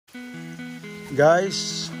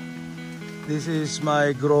Guys, this is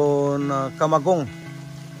my grown kamagong.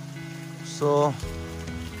 So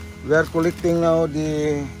we are collecting now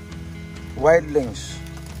the wildlings.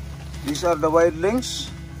 These are the wildlings.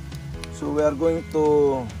 So we are going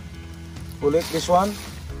to collect this one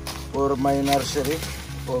for my nursery,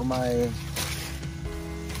 for my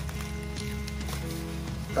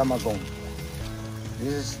kamagong.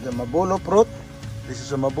 This is the mabulo fruit. This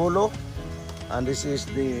is a mabulo, and this is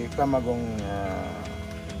the kamagong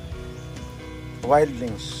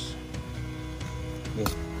wildlings.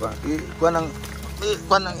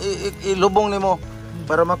 Ilubong nimo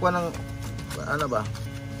para makuha ng ano ba?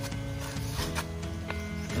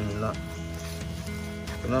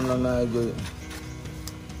 Kanan lang na enjoy.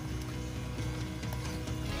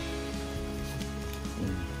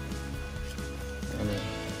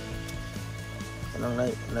 Kanang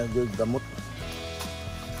na enjoy gamot.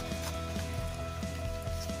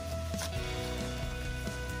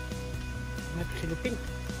 Philippine.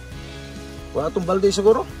 Wala itong balde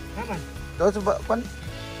siguro? Naman. Dapat sa pan?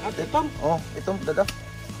 Itom? Oh, itom, dada.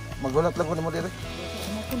 Magulat lang ko mo dito.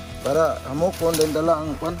 Para hamukon din dala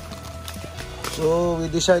ang pan. So we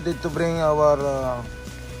decided to bring our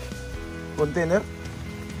container.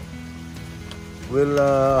 We'll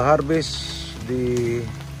harvest the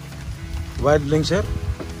wildlings here.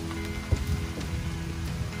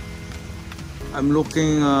 I'm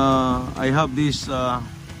looking, I have this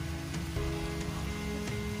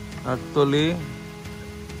actually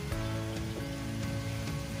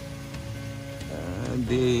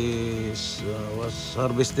this was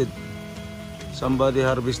harvested. Somebody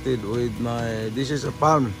harvested with my, this is a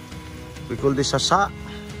palm, we call this sasa.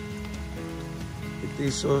 It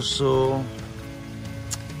is also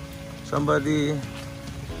somebody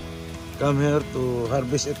come here to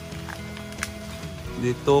harvest it.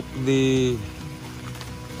 They took the,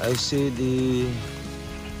 I see the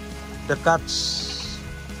cuts.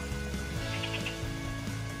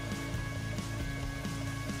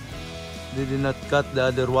 They did not cut the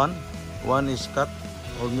other one. One is cut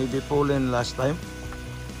or maybe fallen last time.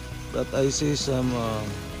 But I see some.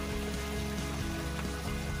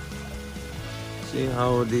 See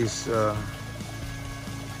how this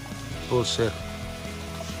pulls here.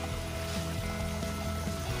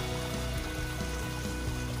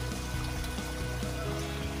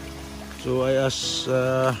 So I asked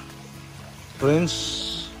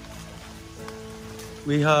friends.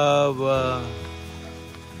 We have.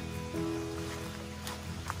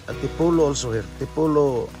 A tipolo also here,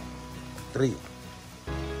 tipolo tree.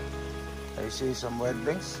 I see some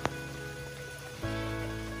wildlings.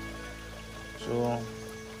 So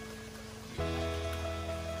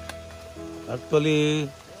actually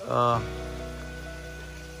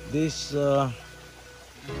this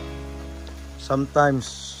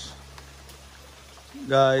sometimes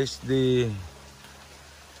guys,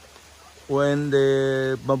 when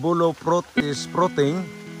the mabulo fruit is fruiting,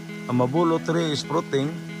 a mabulo tree is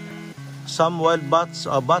fruiting, some wild bats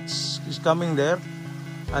is coming there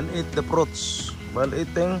and eat the fruits. While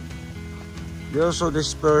eating, they also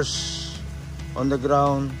disperse on the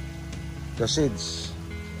ground the seeds.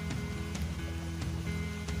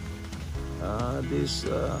 This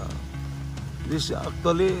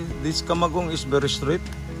actually, this kamagong is very straight.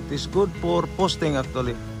 It is good for posting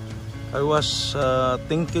actually. I was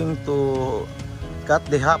thinking to cut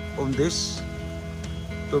the half of this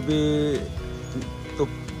to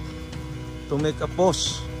make a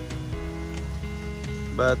post,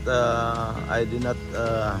 but I did not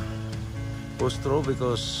post through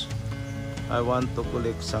because I want to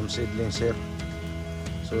collect some seedlings here.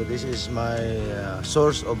 So this is my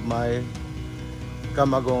source of my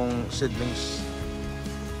kamagong seedlings.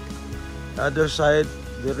 The other side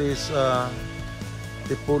there is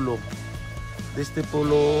tipolo. This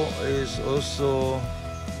tipolo is also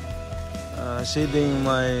seeding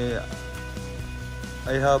my.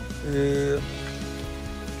 I have here,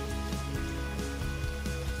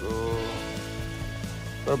 so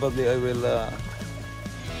probably I will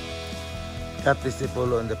cut this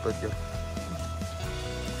tipolo in the future.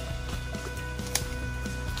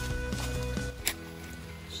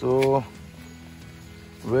 So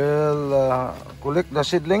we'll collect the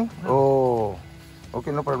seedling. Oh, okay,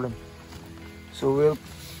 no problem. So we'll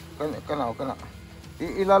kana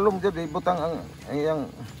ilalom dyan, ibutang ang iyang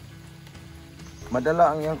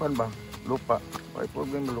madala ang iyang kan ba? Lupa. May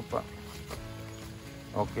problem lupa.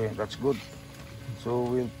 Okay, that's good. So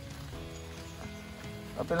we'll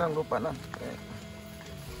apel lang lupa na.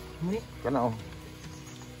 Kana oh.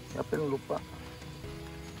 Apel lupa.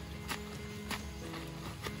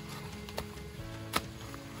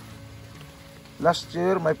 Last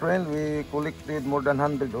year, my friend, we collected more than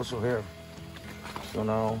 100 also here. So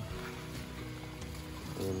now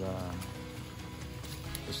we'll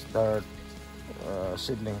start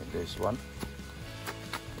seedling this one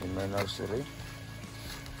in my nursery.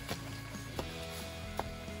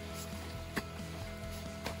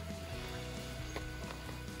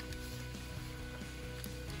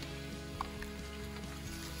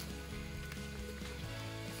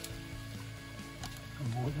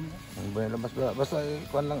 Basta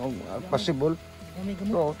ikuan lang possible.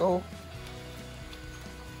 To.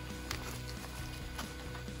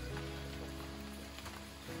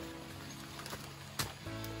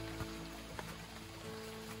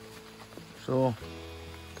 So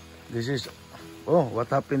this is what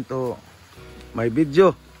happened to my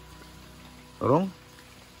video? Wrong?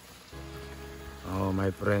 Oh,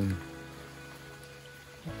 my friend.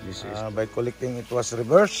 This is by collecting it was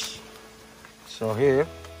reverse. So here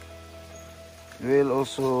we'll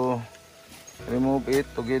also remove it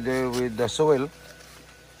together with the soil.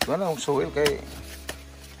 Wala akong soil kay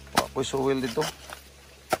ako'y soil dito.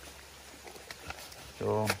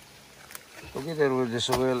 So together with the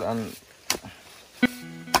soil, and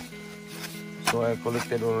so I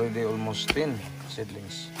collected already almost 10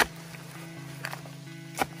 seedlings.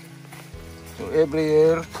 So every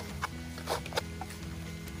year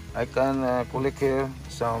I can collect here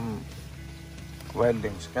some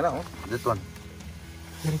wildlings. Kana this one.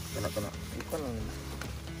 Kana. Ikaw lang.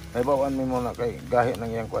 May bawaan mo muna kay gahi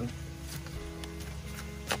ng yang kwan.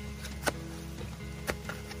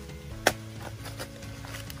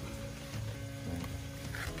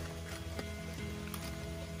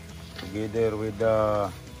 Together with the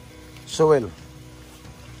soil.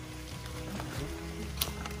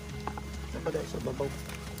 Napaday sa babaw.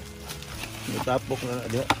 Natapok na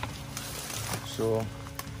diha. So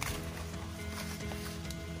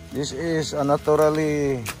this is a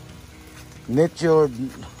naturally natured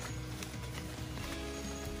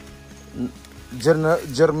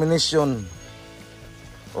germination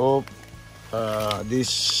of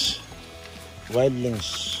these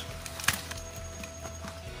wildlings.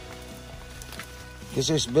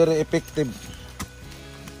 This is very effective.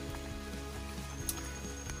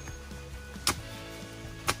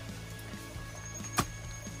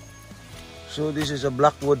 So this is a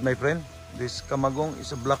blackwood, my friend. This kamagong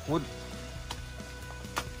is a blackwood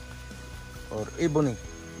or ebony.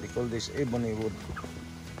 They call this ebony wood.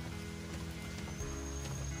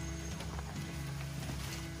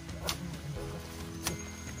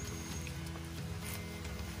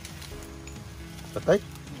 Patay?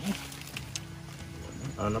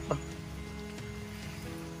 Ano pa?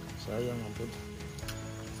 Sayang ang po.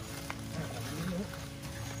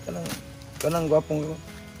 Kanang gwapong.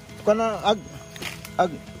 Kanang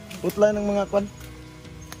ag utla ng mga kwan.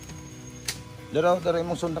 Daraw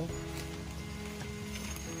mong sundang.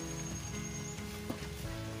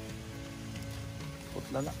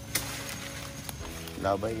 Utla na.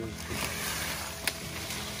 Labay yung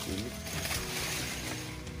silit.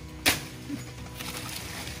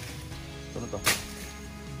 Ano to?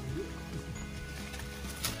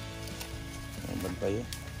 Bantay.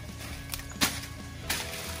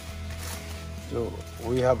 So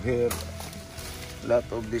we have here lot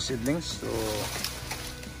of the seedlings. So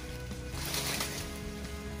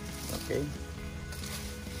okay,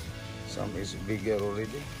 some is bigger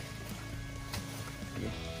already.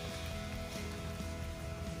 Okay.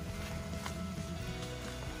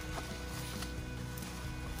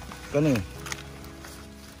 Kani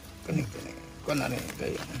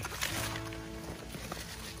kaya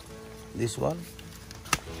this one.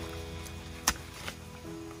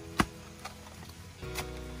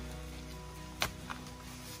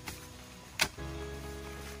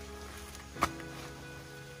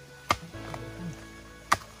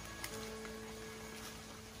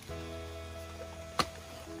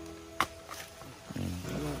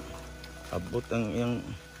 Abot ang yung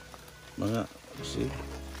mga see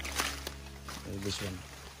this one.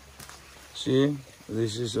 See,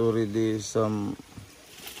 this is already some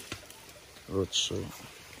roots. So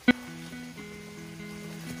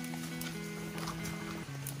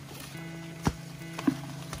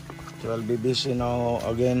I'll be busy now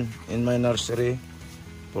again in my nursery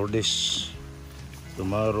for this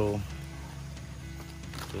tomorrow.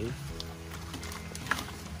 Okay.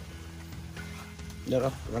 Dara,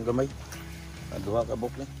 ang gamay. Duha ka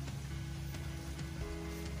bukli.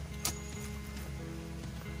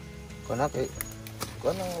 Kana kay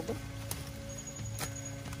kana ba?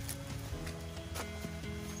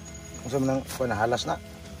 Unsa man ang kana halas na?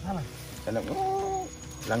 Halas. Kana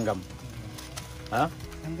langgam. Ha?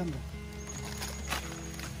 Langgam ba?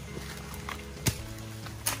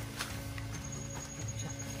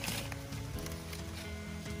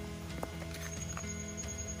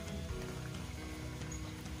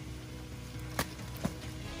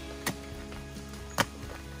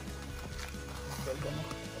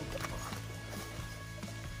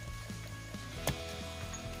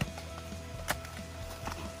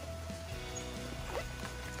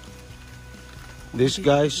 These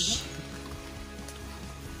guys,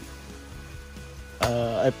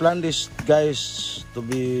 I plan these guys to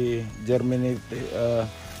be germinated,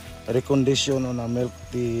 reconditioned on a milk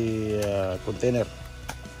tea container.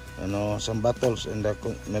 You know, some bottles in the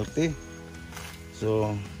milk tea.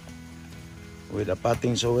 So with a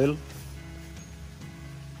potting soil.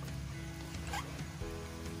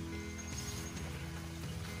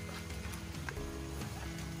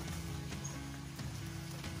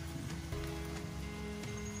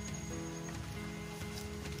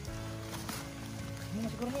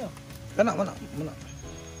 Kana mana.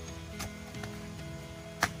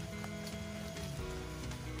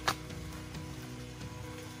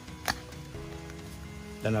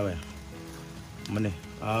 Danaw ya. Mani.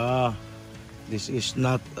 This is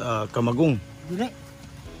not kamagong. Dili.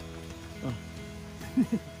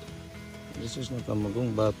 This is not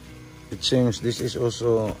kamagong, but it seems this is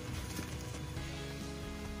also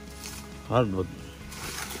hardwood.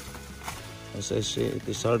 As I say, it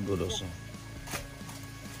is hardwood also.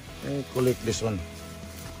 I collect this one.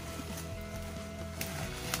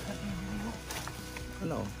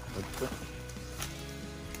 Hello.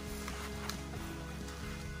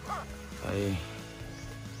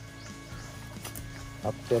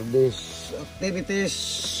 After this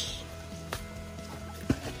activities,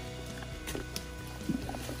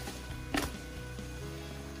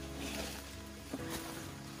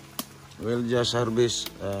 we'll just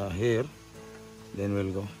harvest here, then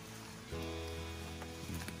we'll go.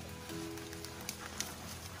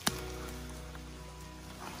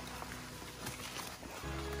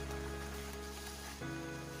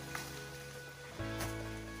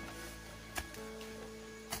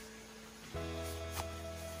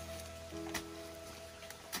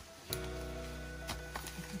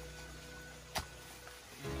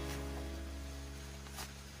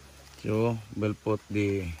 So, we'll put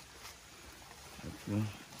the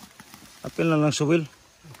apil na lang suwil.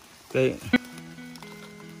 Okay.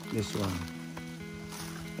 This one.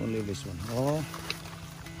 Only this one. Oh.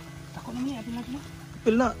 Ako naman apil na.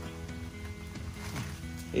 Apil na.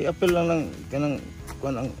 Apil lang kanang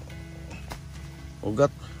kuan ang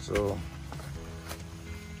ugat. So,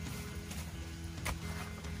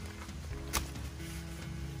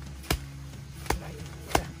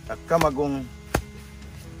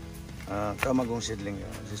 kamagong seedling.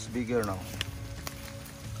 This is bigger now.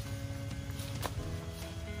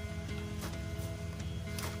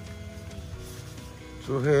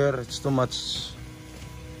 So here it's too much.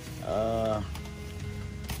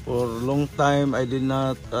 For a long time I did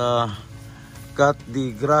not cut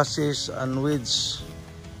the grasses and weeds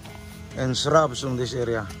and shrubs in this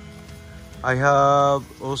area. I have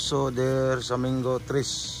also there some mango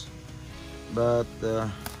trees, but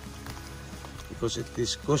because it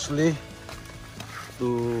is costly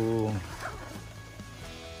to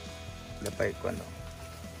lapay ko ano.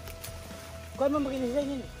 Kuan man maginisay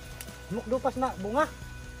ni. Mukdupas na bunga.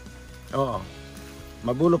 Oo.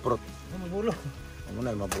 Mabulo prot. Mabulo. Ano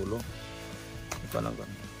na mabulo. Ito lang ko.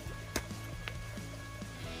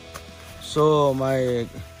 So my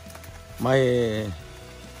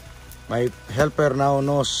helper now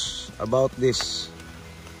knows about this.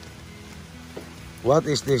 What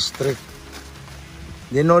is this tree?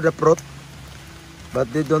 They know the fruit,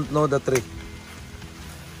 but they don't know the tree.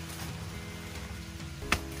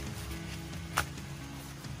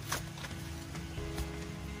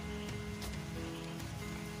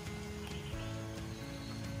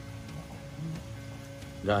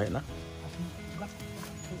 Gaya na.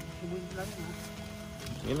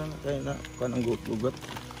 Ilan na kaya na kan ang gugat.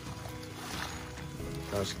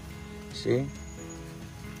 Tapos, see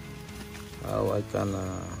how I can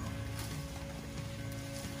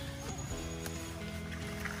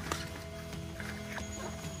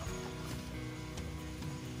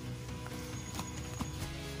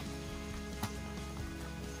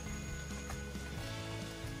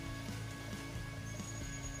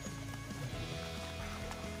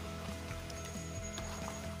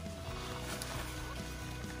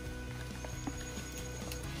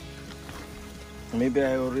maybe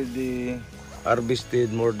I already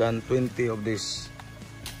harvested more than 20 of this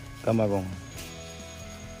kamagong.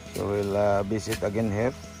 So we'll visit again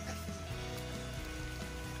here.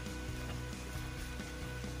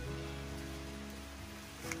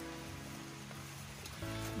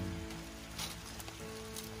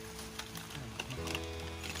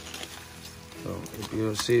 So if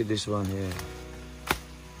you see this one here,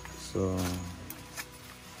 so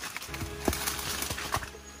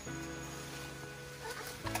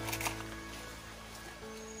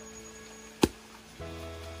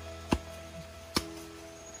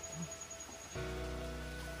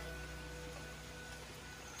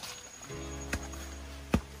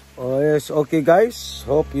Oh yes, okay guys,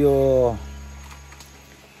 hope you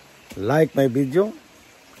like my video.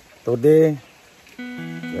 Today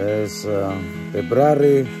is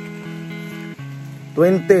February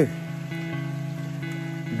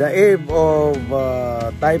 20, the eve of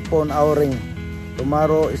Typhoon Auring.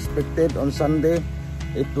 Tomorrow expected on Sunday,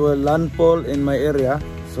 it will landfall in my area,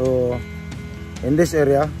 so in this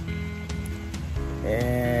area,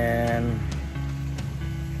 and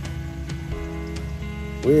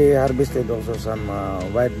we harvested also some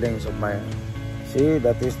wildlings of my, see,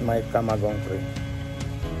 that is my Kamagong tree.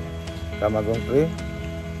 Kamagong tree.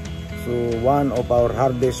 So one of our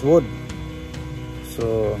hardest wood.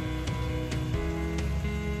 So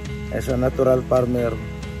as a natural farmer,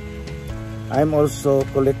 I'm also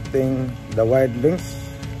collecting the wildlings.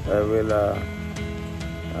 I will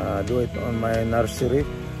do it on my nursery,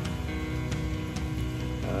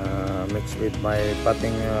 mixed with my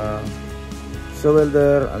potting soil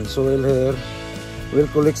there and soil here. We'll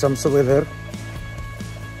collect some soil here.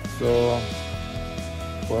 So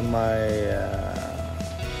for my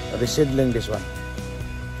reseedling this one.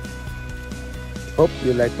 Hope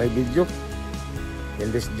you like my video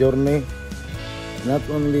in this journey. Not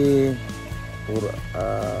only for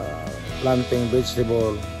planting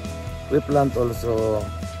vegetable, we plant also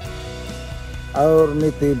our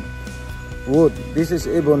native wood. This is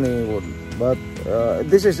ebony wood, but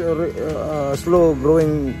this is a slow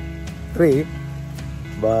growing tree,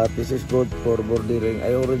 but this is good for bordering.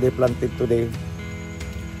 I already planted today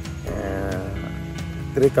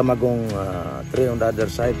 3 kamagong tree on the other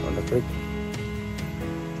side on the creek.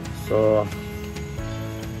 So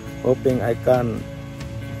hoping I can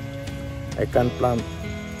plant,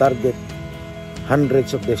 target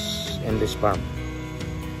hundreds of this in this farm.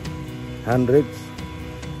 Hundreds,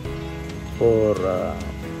 for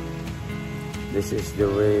this is the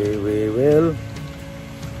way we will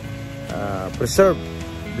preserve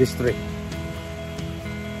this tree.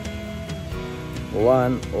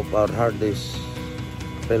 One of our hardest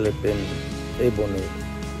Philippine ebony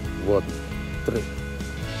wood tree.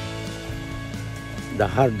 The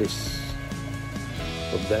hardest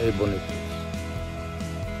of the ebony trees.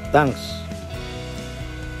 Thanks.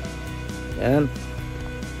 And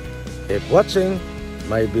keep watching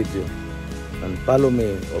my video and follow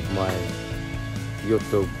me of my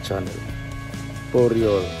YouTube channel for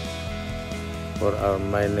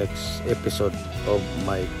my next episode of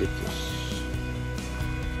my videos.